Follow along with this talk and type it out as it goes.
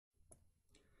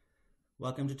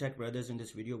Welcome to Tech Brothers. In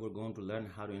this video, we're going to learn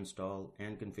how to install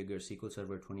and configure SQL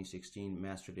Server 2016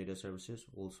 Master Data Services,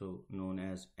 also known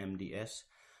as MDS.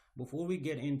 Before we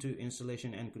get into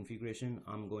installation and configuration,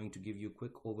 I'm going to give you a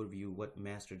quick overview what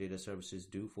Master Data Services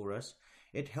do for us.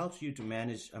 It helps you to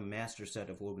manage a master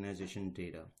set of organization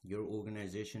data. Your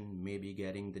organization may be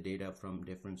getting the data from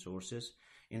different sources.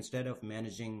 Instead of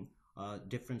managing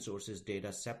different sources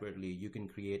data separately, you can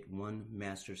create one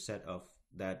master set of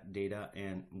that data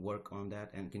and work on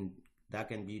that, and that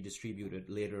can be distributed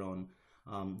later on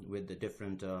with the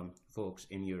different folks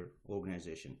in your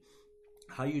organization.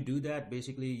 How you do that?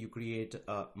 Basically, you create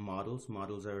models.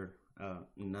 Models are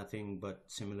nothing but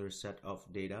similar set of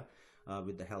data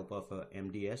with the help of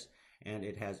MDS, and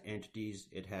it has entities.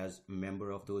 It has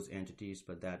member of those entities,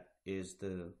 but that is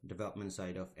the development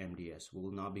side of MDS. We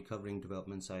will not be covering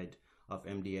development side of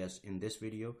MDS in this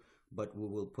video, but we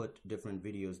will put different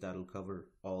videos that will cover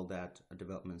all that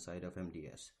development side of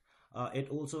MDS. It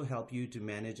also helps you to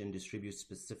manage and distribute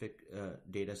specific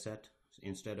data set.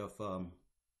 Instead of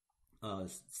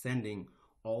sending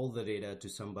all the data to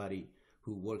somebody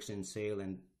who works in sales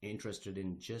and interested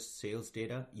in just sales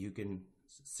data, you can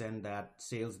send that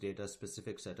sales data,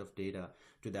 specific set of data,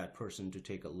 to that person to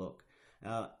take a look.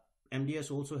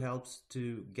 MDS also helps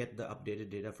to get the updated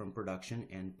data from production,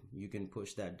 and you can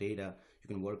push that data, you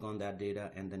can work on that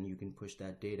data, and then you can push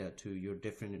that data to your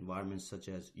different environments such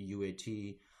as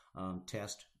UAT,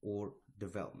 test, or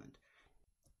development.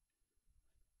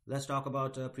 Let's talk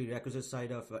about prerequisite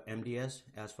side of MDS.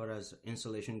 As far as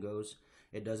installation goes,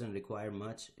 it doesn't require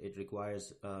much. It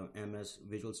requires MS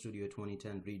Visual Studio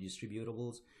 2010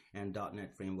 redistributables and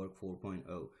 .NET Framework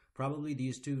 4.0. Probably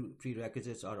these two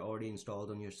prerequisites are already installed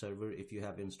on your server if you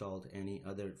have installed any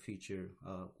other feature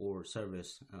or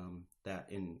service that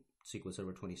in SQL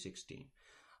Server 2016.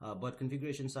 But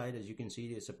configuration side, as you can see,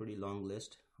 it's a pretty long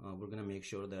list. We're going to make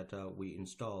sure that we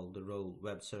install the role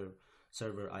web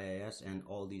server IIS and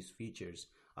all these features.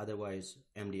 Otherwise,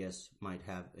 MDS might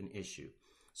have an issue.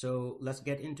 So let's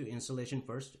get into installation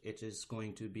first. It is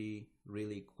going to be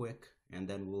really quick, and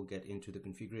then we'll get into the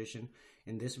configuration.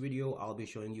 In this video, I'll be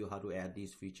showing you how to add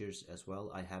these features as well.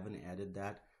 I haven't added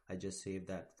that. I just saved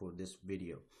that for this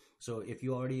video. So if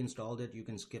you already installed it, you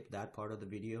can skip that part of the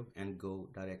video and go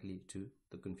directly to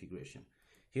the configuration.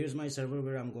 Here's my server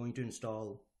where I'm going to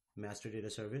install Master Data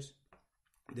Service.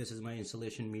 This is my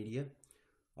installation media.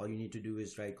 All you need to do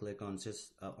is right click on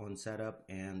setup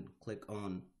and click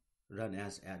on run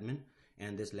as admin,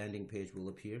 and this landing page will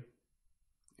appear,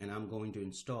 and I'm going to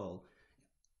install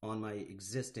on my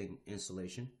existing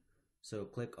installation. So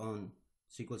click on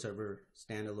SQL Server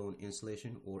standalone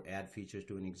installation or add features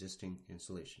to an existing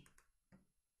installation.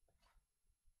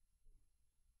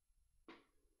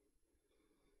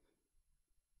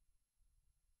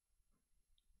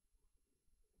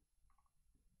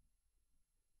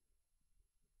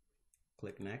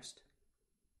 Click next.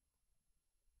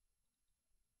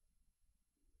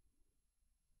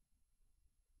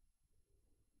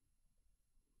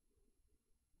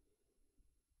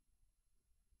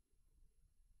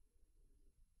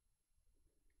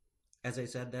 As I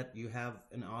said, that you have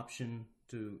an option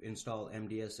to install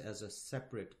MDS as a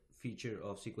separate feature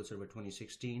of SQL Server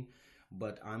 2016,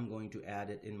 but I'm going to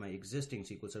add it in my existing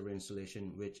SQL Server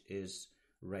installation, which is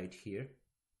right here,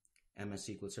 MS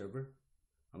SQL Server.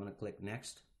 I'm going to click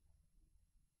next.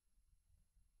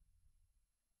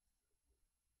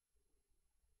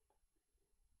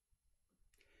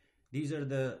 These are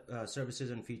the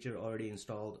services and features already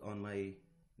installed on my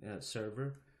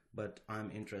server, but I'm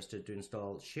interested to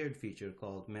install shared feature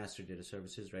called Master Data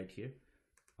Services right here.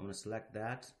 I'm going to select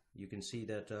that. You can see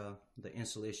that the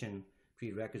installation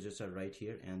prerequisites are right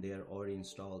here, and they are already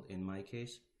installed in my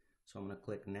case. So I'm going to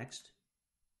click next.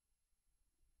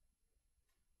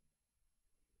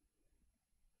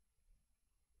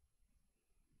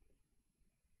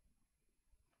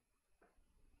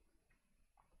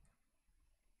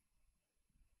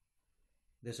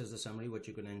 This is the summary what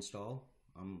you're going to install.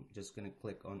 I'm just going to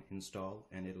click on install,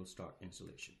 and it'll start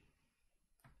installation.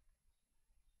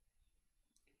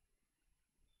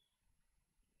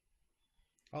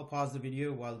 I'll pause the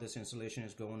video while this installation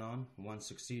is going on. Once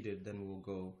succeeded, then we'll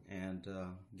go and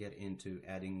get into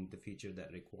adding the feature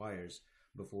that requires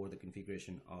before the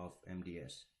configuration of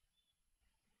MDS.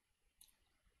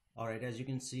 Alright, as you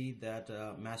can see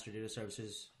that Master Data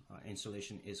Services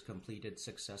installation is completed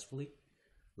successfully.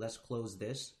 Let's close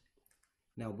this.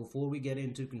 Now, before we get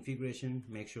into configuration,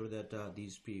 make sure that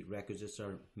these prerequisites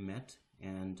are met,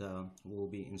 and we'll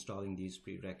be installing these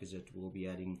prerequisites. We'll be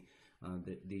adding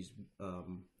these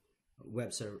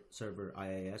web server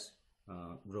IIS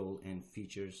role and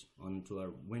features onto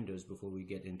our Windows before we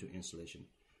get into installation.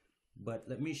 But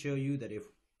let me show you that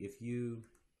if you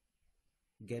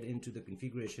get into the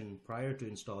configuration prior to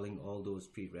installing all those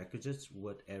prerequisites,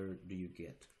 what error do you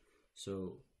get?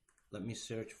 So let me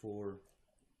search for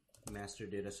Master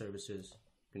Data Services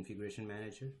Configuration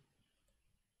Manager.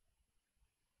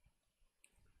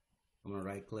 I'm going to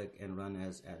right click and run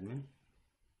as admin.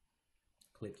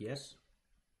 Click yes.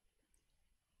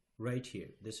 Right here,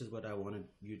 this is what I wanted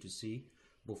you to see.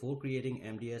 Before creating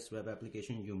MDS web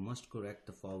application, you must correct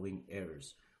the following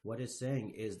errors. What it's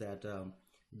saying is that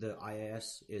the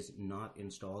IIS is not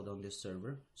installed on this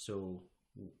server. So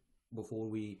before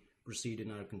we proceed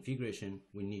in our configuration,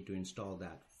 we need to install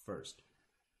that first.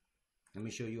 Let me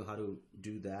show you how to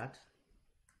do that.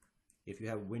 If you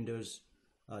have Windows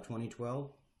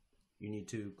 2012, you need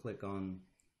to click on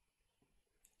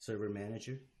Server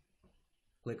Manager,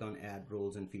 click on Add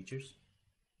Roles and Features,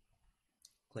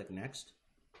 click Next,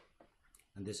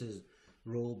 and this is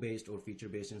role-based or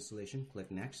feature-based installation.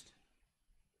 Click Next.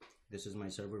 This is my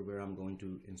server where I'm going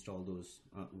to install those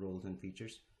roles and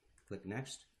features. Click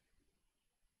Next.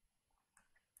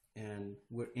 And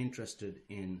we're interested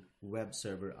in Web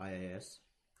Server IIS.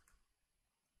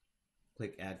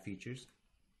 Click Add Features.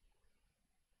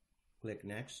 Click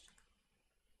Next.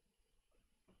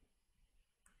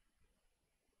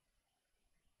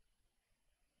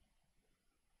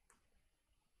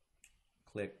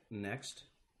 Click Next.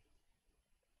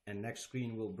 And next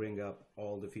screen will bring up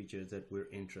all the features that we're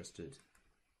interested.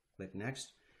 Click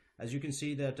Next. As you can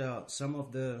see that some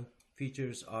of the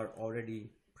features are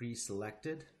already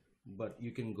pre-selected, but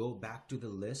you can go back to the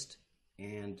list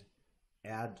and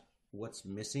add what's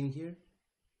missing here.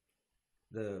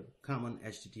 The common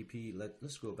HTTP,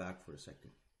 let's go back for a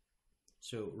second.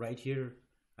 So right here,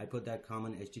 I put that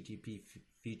common HTTP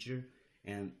feature,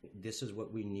 and this is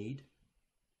what we need.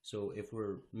 So if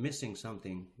we're missing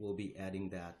something, we'll be adding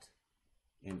that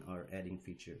in our adding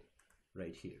feature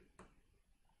right here.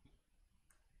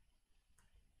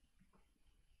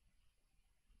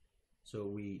 So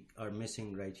we are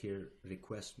missing right here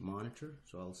request monitor.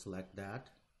 So I'll select that.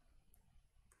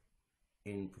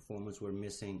 In performance, we're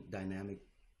missing dynamic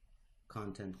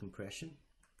content compression.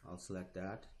 I'll select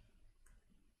that.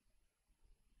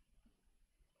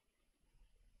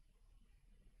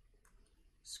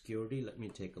 Security, let me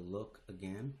take a look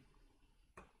again.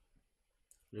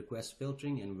 Request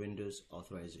filtering and Windows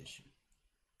authorization.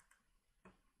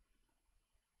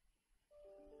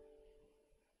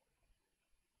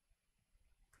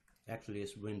 Actually,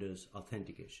 it's Windows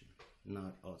authentication,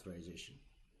 not authorization.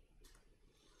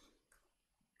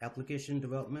 Application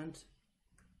development,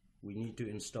 we need to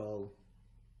install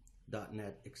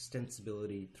 .NET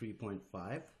Extensibility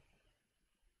 3.5.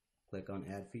 Click on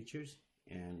Add Features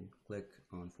and click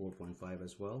on 4.5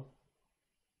 as well.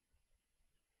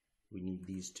 We need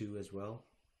these two as well.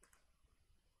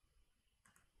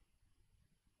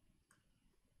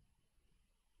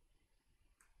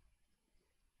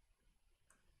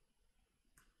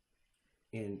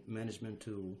 In Management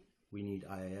Tool, we need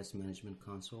IIS Management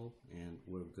Console, and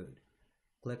we're good.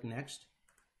 Click Next.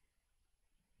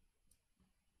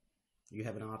 You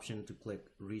have an option to click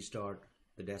Restart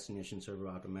the destination server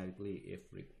automatically if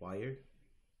required.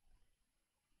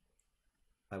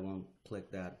 I won't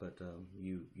click that, but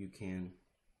you can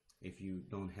if you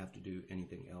don't have to do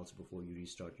anything else before you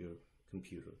restart your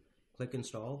computer. Click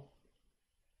Install.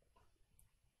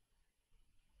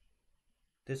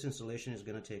 This installation is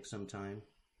going to take some time.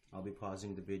 I'll be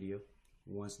pausing the video.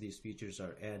 Once these features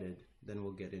are added, then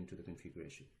we'll get into the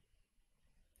configuration.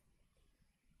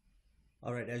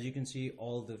 Alright, as you can see,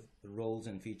 all the roles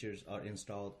and features are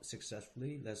installed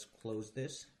successfully. Let's close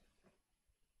this.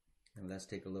 And let's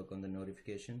take a look on the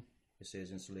notification. It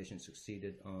says installation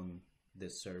succeeded on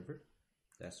this server.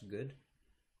 That's good.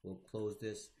 We'll close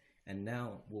this, and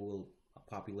now we will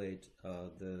populate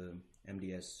the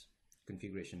MDS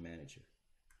Configuration Manager.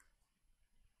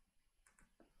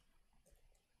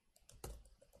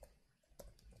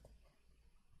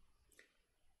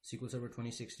 SQL Server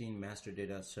 2016 Master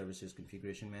Data Services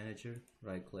Configuration Manager.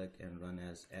 Right click and run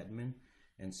as admin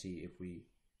and see if we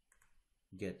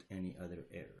get any other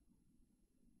error.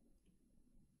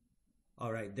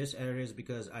 Alright, this error is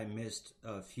because I missed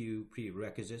a few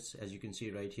prerequisites. As you can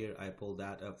see right here, I pulled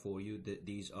that up for you.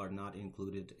 These are not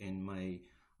included in my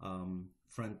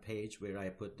front page where I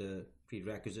put the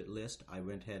prerequisite list. I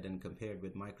went ahead and compared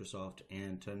with Microsoft,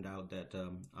 and turned out that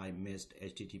I missed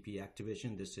HTTP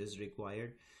activation. This is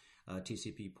required.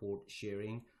 TCP port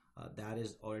sharing, that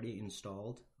is already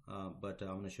installed, but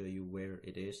I'm going to show you where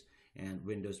it is. and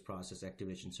Windows Process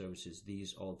Activation Services.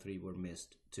 These all three were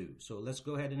missed too. So let's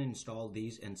go ahead and install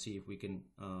these and see if we can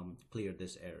clear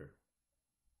this error.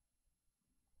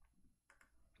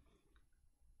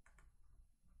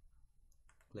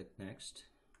 Click Next.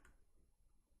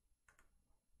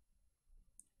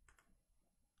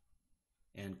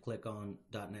 And click on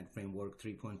 .NET Framework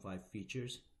 3.5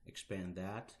 features, expand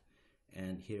that,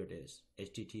 and here it is,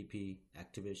 HTTP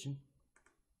activation.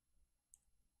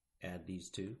 Add these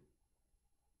two.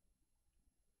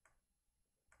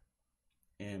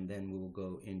 And then we'll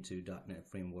go into .NET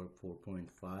Framework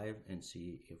 4.5 and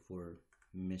see if we're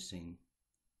missing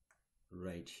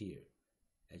right here.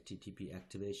 HTTP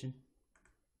activation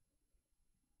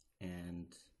and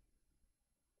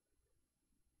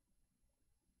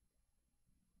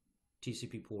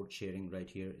TCP port sharing right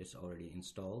here is already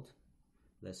installed.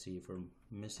 Let's see if we're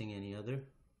missing any other.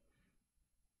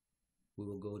 We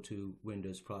will go to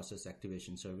Windows Process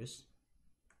Activation Service.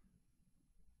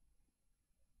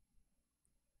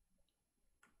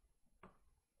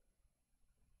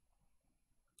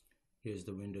 Here's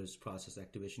the Windows Process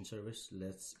Activation Service.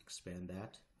 Let's expand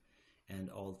that.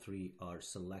 And all three are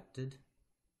selected.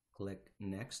 Click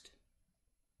Next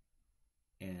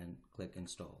and click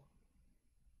Install.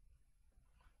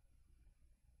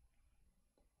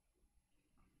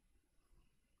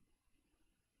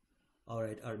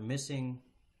 Alright, our missing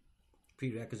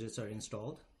prerequisites are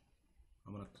installed.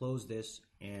 I'm going to close this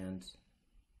and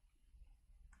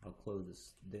I'll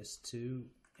close this too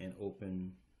and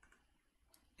open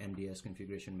MDS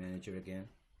Configuration Manager again.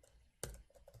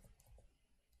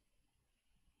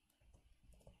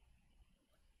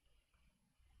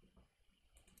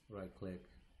 Right click,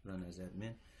 run as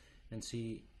admin, and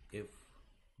see if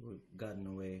we've gotten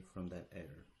away from that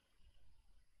error.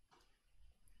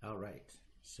 Alright,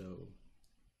 so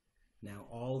now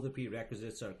all the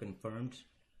prerequisites are confirmed.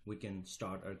 We can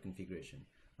start our configuration.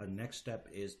 Our next step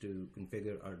is to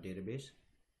configure our database.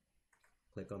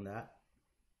 Click on that.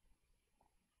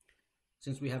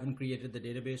 Since we haven't created the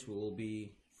database, we will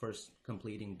be first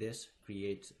completing this,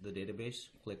 create the database.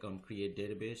 Click on Create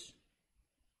Database.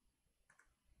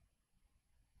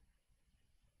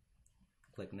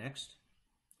 Click Next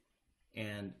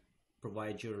and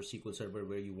provide your SQL Server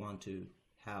where you want to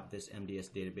have this MDS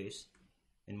database.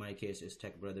 In my case, is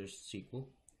TechBrothersIT.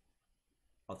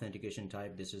 Authentication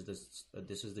type, this is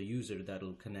the user that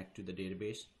will connect to the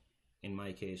database. In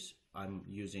my case, I'm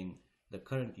using the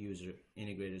current user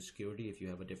integrated security. If you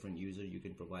have a different user, you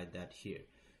can provide that here.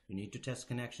 You need to test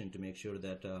connection to make sure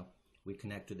that we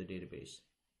connect to the database.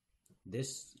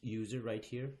 This user right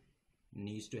here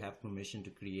needs to have permission to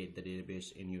create the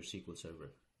database in your SQL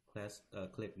Server.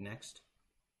 Click Next.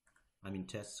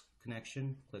 Test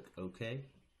connection. Click OK.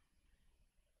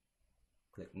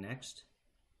 Click Next.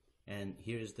 And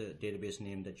here is the database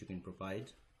name that you can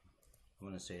provide. I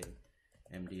want to say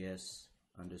MDS_demo.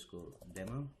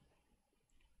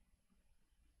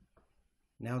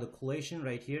 Now the collation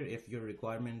right here, if your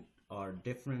requirements are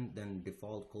different than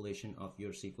default collation of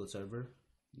your SQL Server,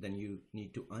 then you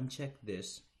need to uncheck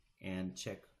this and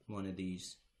check one of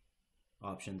these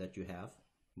options that you have.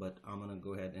 But I'm going to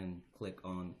go ahead and click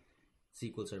on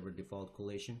SQL Server default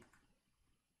collation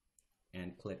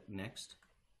and click Next.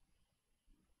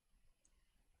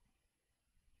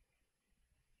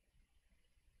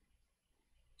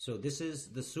 So this is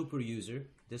the super user.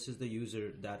 This is the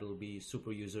user that will be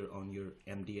super user on your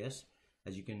MDS.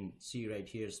 As you can see right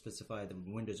here, specify the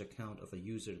Windows account of a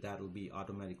user that will be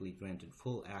automatically granted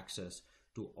full access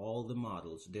to all the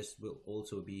models. This will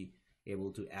also be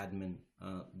able to admin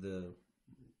the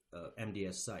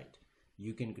MDS site.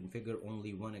 You can configure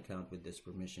only one account with this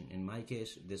permission. In my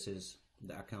case, this is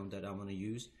the account that I'm going to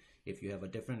use. If you have a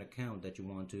different account that you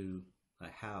want to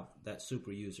have that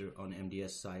super user on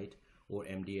MDS site or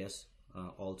MDS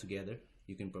altogether,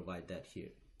 you can provide that here.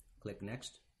 Click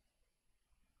Next.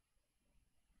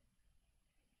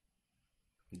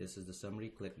 This is the summary.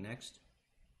 Click Next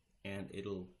and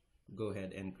it'll go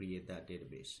ahead and create that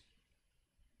database.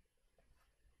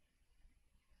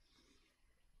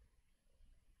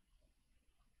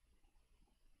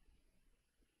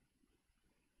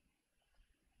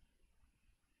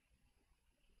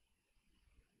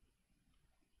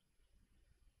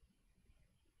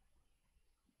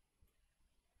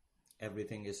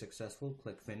 Everything is successful.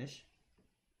 Click Finish.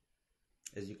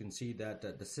 As you can see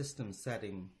that the system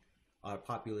setting are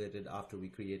populated after we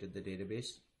created the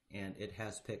database, and it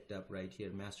has picked up right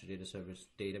here Master Data Service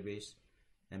Database,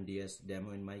 MDS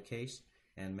demo in my case,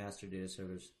 and Master Data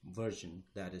Service version,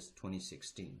 that is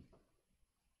 2016.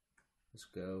 Let's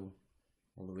go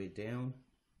all the way down.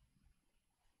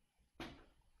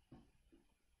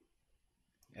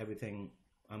 everything,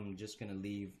 I'm just gonna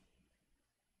leave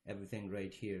everything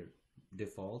right here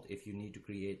default. If you need to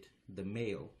create the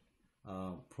mail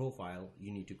profile,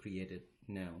 you need to create it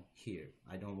now here.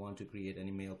 I don't want to create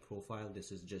any mail profile.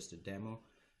 This is just a demo.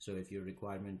 So if your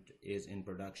requirement is in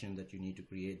production that you need to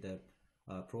create the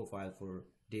profile for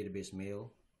database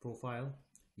mail profile,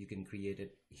 you can create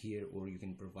it here, or you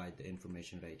can provide the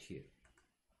information right here.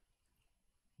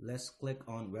 Let's click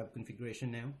on web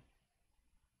configuration now.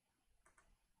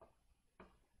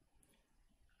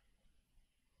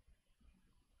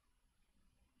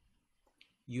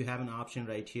 You have an option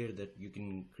right here that you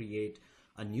can create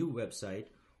a new website,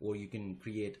 or you can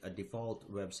create a default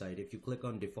website. If you click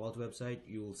on default website,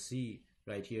 you will see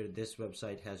right here this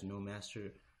website has no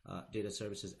master data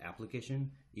services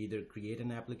application. Either create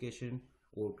an application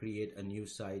or create a new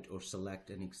site or select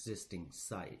an existing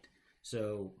site.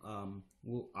 So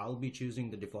I'll be choosing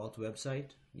the default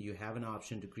website. You have an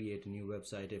option to create a new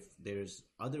website. If there's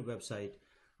other website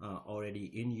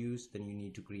already in use, then you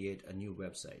need to create a new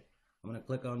website. I'm going to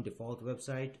click on default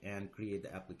website and create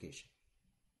the application.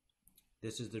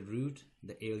 This is the root,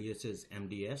 the alias is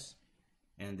MDS,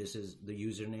 and this is the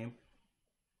username.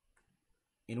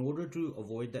 In order to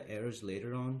avoid the errors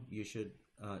later on, you should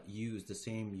use the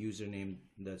same username,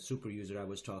 the super user I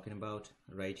was talking about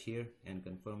right here, and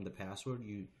confirm the password.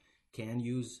 You can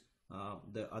use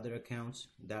the other accounts.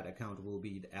 That account will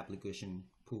be the application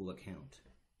pool account.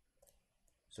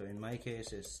 So in my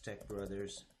case, it's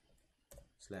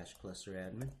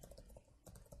TechBrothers/clusteradmin.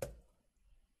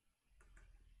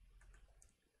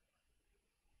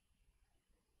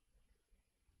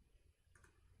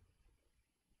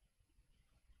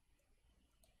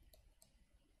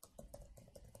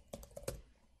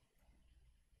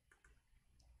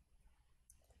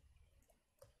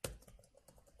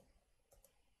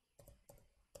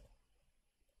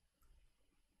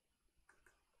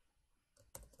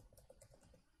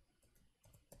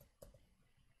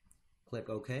 Click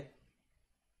OK,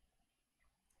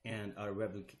 and our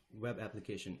web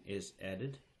application is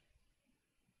added.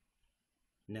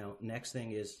 Now next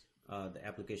thing is the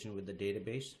application with the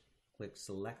database. Click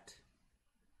select,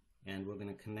 and we're going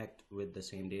to connect with the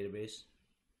same database,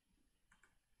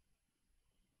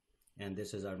 and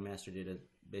this is our master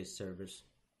database service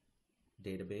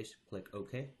database. Click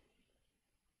OK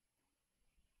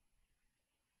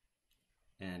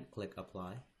and click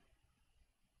apply.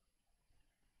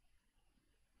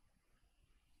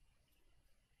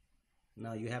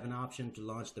 Now you have an option to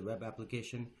launch the web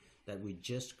application that we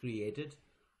just created,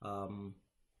 and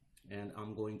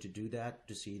I'm going to do that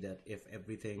to see that if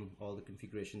everything, all the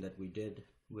configuration that we did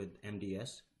with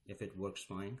MDS, if it works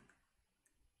fine.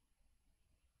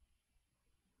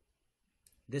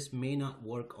 This may not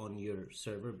work on your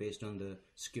server based on the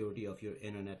security of your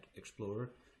Internet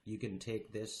Explorer. You can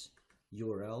take this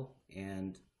URL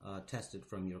and test it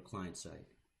from your client side.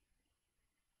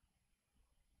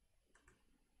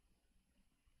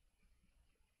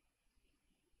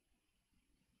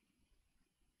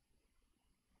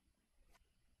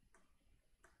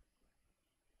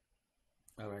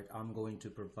 Alright, I'm going to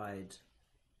provide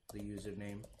the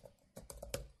username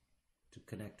to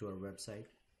connect to our website.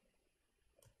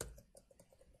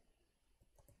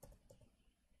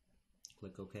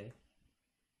 Click OK.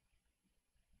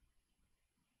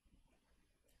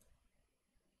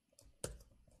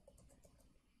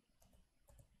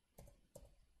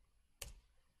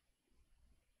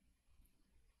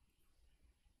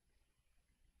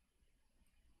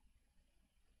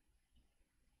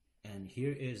 And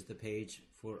here is the page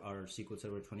for our SQL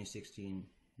Server 2016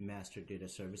 Master Data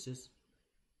Services.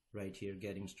 Right here,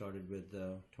 getting started with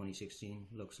 2016.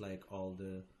 Looks like all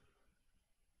the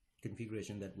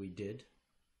configuration that we did,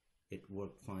 it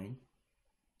worked fine.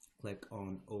 Click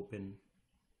on Open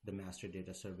the Master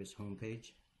Data Service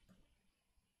homepage,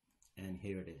 and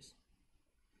here it is.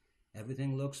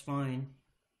 Everything looks fine.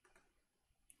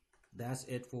 That's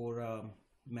it for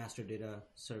Master Data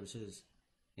Services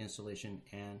installation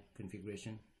and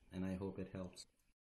configuration, and I hope it helps.